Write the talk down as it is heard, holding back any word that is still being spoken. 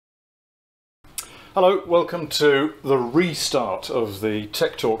Hello, welcome to the restart of the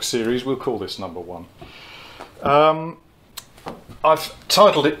Tech Talk series. We'll call this number 1. I've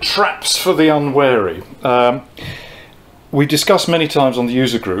titled it Traps for the Unwary. We discussed many times on the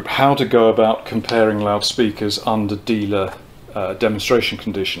user group how to go about comparing loudspeakers under dealer demonstration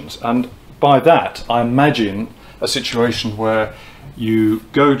conditions. And by that, I imagine a situation where you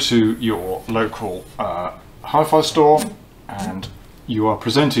go to your local hi-fi store and you are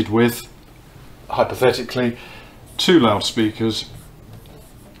presented with, hypothetically, 2 loudspeakers,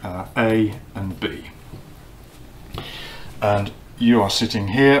 A and B. And you are sitting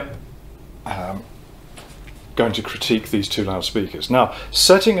here going to critique these 2 loudspeakers. Now,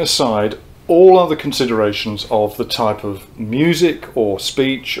 setting aside all other considerations of the type of music or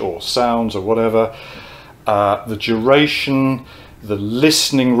speech or sounds or whatever, the duration, the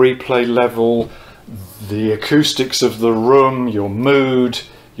listening replay level, the acoustics of the room, your mood,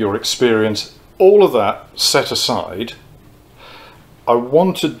 your experience, all of that set aside, I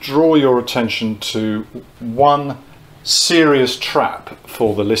want to draw your attention to one serious trap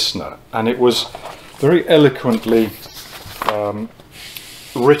for the listener, and it was very eloquently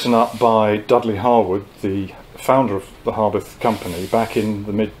written up by Dudley Harwood, the founder of the Harbeth company, back in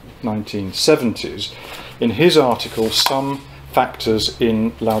the mid-1970s, in his article, Some Factors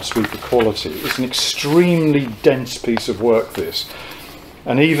in Loudspeaker Quality. It's an extremely dense piece of work, this,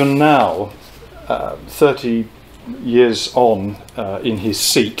 and even now, 30 years on in his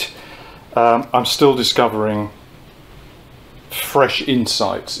seat, I'm still discovering fresh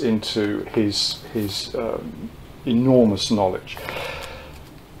insights into his enormous knowledge.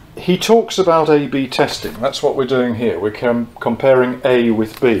 He talks about A/B testing. That's what we're doing here. We're comparing A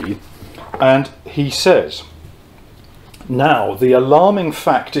with B, and he says, now the alarming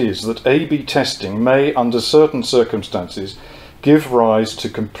fact is that A/B testing may, under certain circumstances, give rise to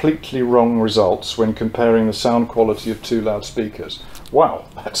completely wrong results when comparing the sound quality of 2 loudspeakers. Wow,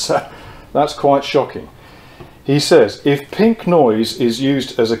 that's quite shocking. He says, if pink noise is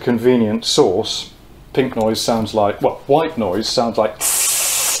used as a convenient source, pink noise sounds like, well, white noise sounds like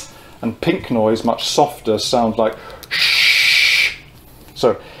tss, and pink noise, much softer, sounds like shh.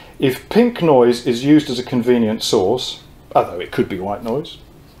 So, if pink noise is used as a convenient source, although it could be white noise,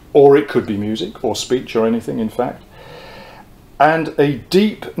 or it could be music, or speech, or anything, in fact, and a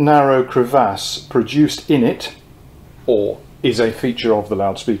deep, narrow crevasse produced in it, or is a feature of the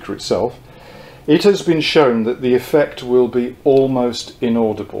loudspeaker itself, it has been shown that the effect will be almost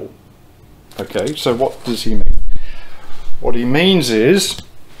inaudible. Okay, so what does he mean? What he means is,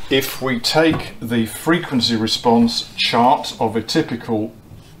 if we take the frequency response chart of a typical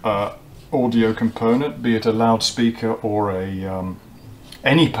audio component, be it a loudspeaker or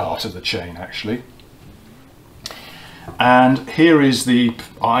any part of the chain actually, and here is the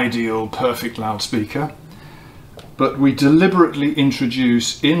ideal perfect loudspeaker, but we deliberately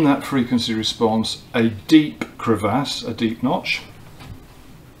introduce in that frequency response a deep crevasse, a deep notch.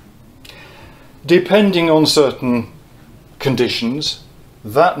 Depending on certain conditions,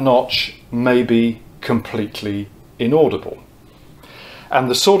 that notch may be completely inaudible. And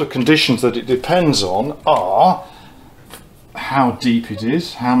the sort of conditions that it depends on are how deep it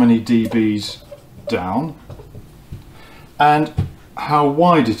is, how many dBs down, and how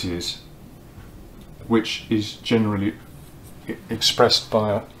wide it is, which is generally expressed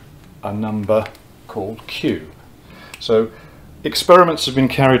by a number called Q. So experiments have been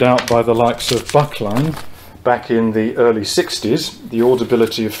carried out by the likes of Buckline back in the early 60s, the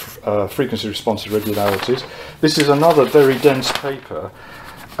audibility of frequency response irregularities. This is another very dense paper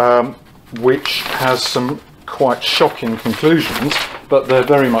which has some quite shocking conclusions, but they're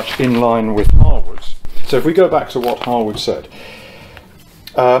very much in line with Harwood's. So if we go back to what Harwood said,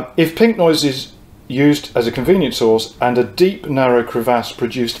 if pink noise is used as a convenient source and a deep narrow crevasse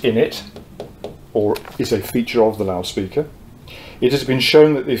produced in it, or is a feature of the loudspeaker, it has been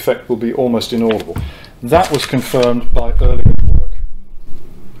shown that the effect will be almost inaudible. That was confirmed by earlier work.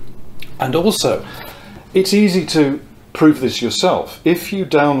 And also, it's easy to prove this yourself. If you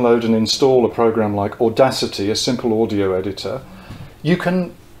download and install a program like Audacity, a simple audio editor, you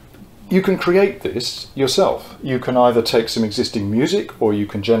can create this yourself. You can either take some existing music, or you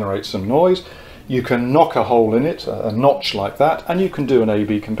can generate some noise, you can knock a hole in it, a notch like that, and you can do an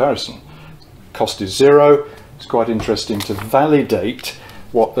A/B comparison. Cost is 0. It's quite interesting to validate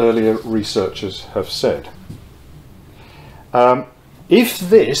what earlier researchers have said. If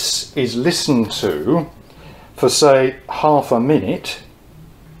this is listened to for, say, half a minute,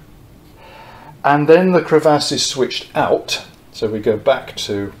 and then the crevasse is switched out, so we go back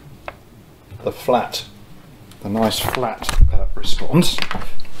to the nice flat response,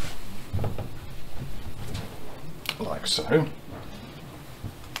 like so,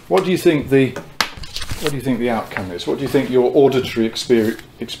 what do you think the outcome is? What do you think your auditory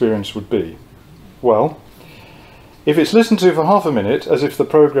experience would be? Well, if it's listened to for half a minute, as if the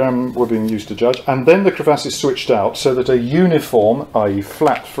program were being used to judge, and then the crevasse is switched out so that a uniform, i.e.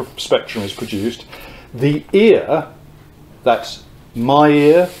 flat spectrum is produced, the ear, that's my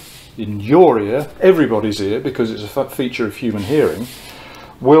ear, in your ear, everybody's ear, because it's a feature of human hearing,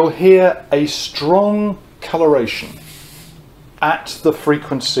 will hear a strong coloration at the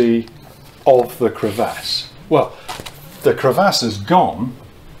frequency of the crevasse. Well, the crevasse is gone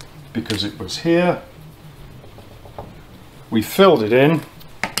because it was here. We filled it in,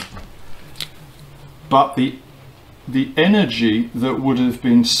 but the energy that would have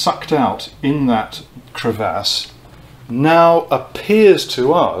been sucked out in that crevasse now appears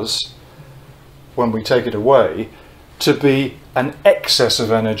to us, when we take it away, to be an excess of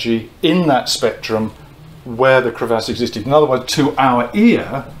energy in that spectrum where the crevasse existed. In other words, to our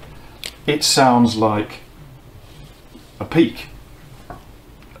ear, it sounds like a peak,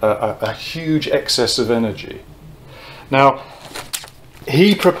 a huge excess of energy. Now,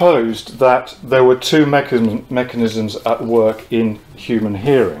 he proposed that there were two mechanisms at work in human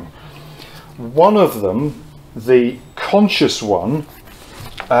hearing. One of them, the conscious one,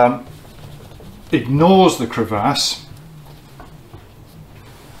 ignores the crevasse,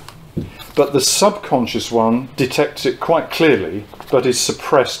 but the subconscious one detects it quite clearly, but is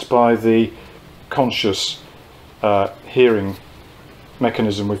suppressed by the conscious hearing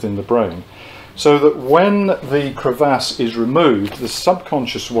mechanism within the brain. So that when the crevasse is removed, the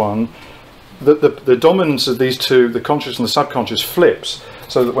subconscious one, the dominance of these two, the conscious and the subconscious, flips,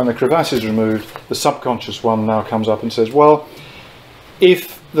 so that when the crevasse is removed, the subconscious one now comes up and says, well,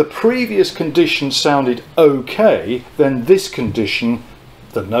 if the previous condition sounded okay, then this condition,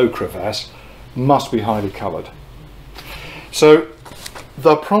 the no crevasse, must be highly coloured. So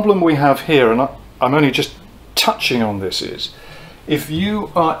the problem we have here, and I'm only just touching on this, is if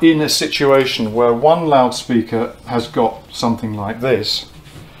you are in a situation where one loudspeaker has got something like this,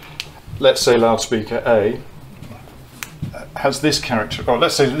 let's say loudspeaker A has this character, or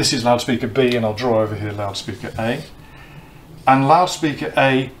let's say this is loudspeaker B, and I'll draw over here loudspeaker A, and loudspeaker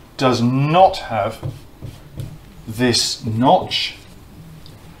A does not have this notch,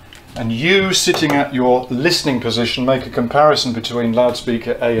 and you sitting at your listening position make a comparison between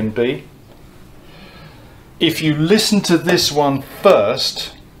loudspeaker A and B. If you listen to this one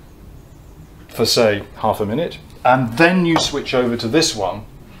first for say half a minute, and then you switch over to this one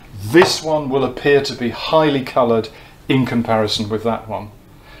will appear to be highly coloured in comparison with that one.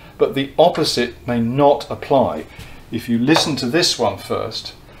 But the opposite may not apply. If you listen to this one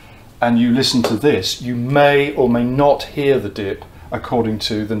first and you listen to this, you may or may not hear the dip according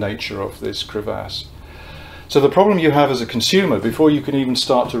to the nature of this crevasse. So the problem you have as a consumer, before you can even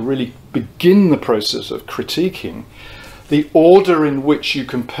start to really begin the process of critiquing, the order in which you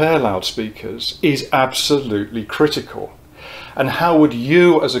compare loudspeakers is absolutely critical. And how would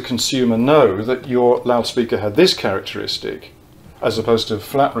you as a consumer know that your loudspeaker had this characteristic as opposed to a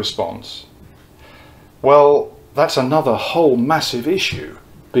flat response? Well, that's another whole massive issue,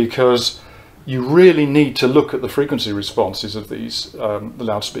 because you really need to look at the frequency responses of these the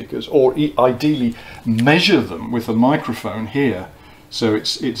loudspeakers, or ideally measure them with a microphone here, so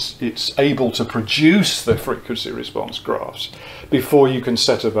it's able to produce the frequency response graphs before you can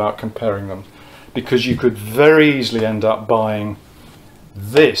set about comparing them, because you could very easily end up buying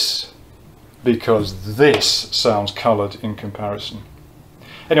this because this sounds coloured in comparison.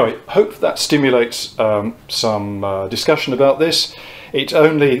 Anyway, hope that stimulates some discussion about this. It's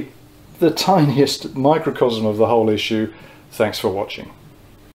only the tiniest microcosm of the whole issue. Thanks for watching.